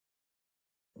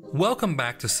Welcome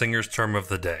back to Singer's Term of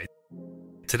the Day.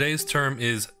 Today's term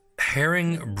is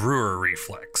Hering-Breuer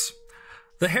Reflex.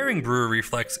 The Hering-Breuer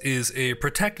reflex is a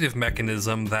protective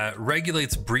mechanism that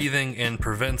regulates breathing and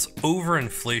prevents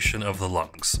overinflation of the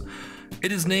lungs.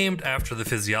 It is named after the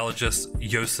physiologists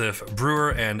Josef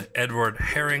Breuer and Eduard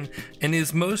Hering and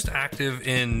is most active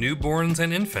in newborns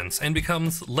and infants and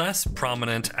becomes less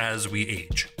prominent as we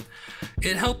age.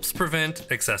 It helps prevent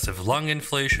excessive lung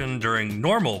inflation during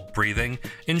normal breathing,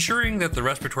 ensuring that the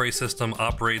respiratory system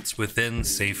operates within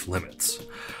safe limits.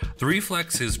 The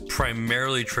reflex is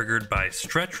primarily triggered by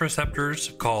stretch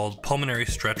receptors called pulmonary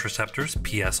stretch receptors,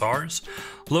 PSRs,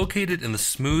 located in the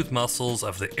smooth muscles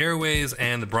of the airways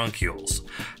and the bronchioles.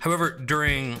 However,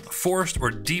 during forced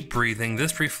or deep breathing,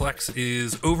 this reflex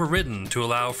is overridden to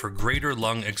allow for greater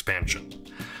lung expansion.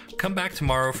 Come back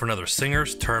tomorrow for another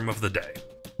Singer's Term of the Day.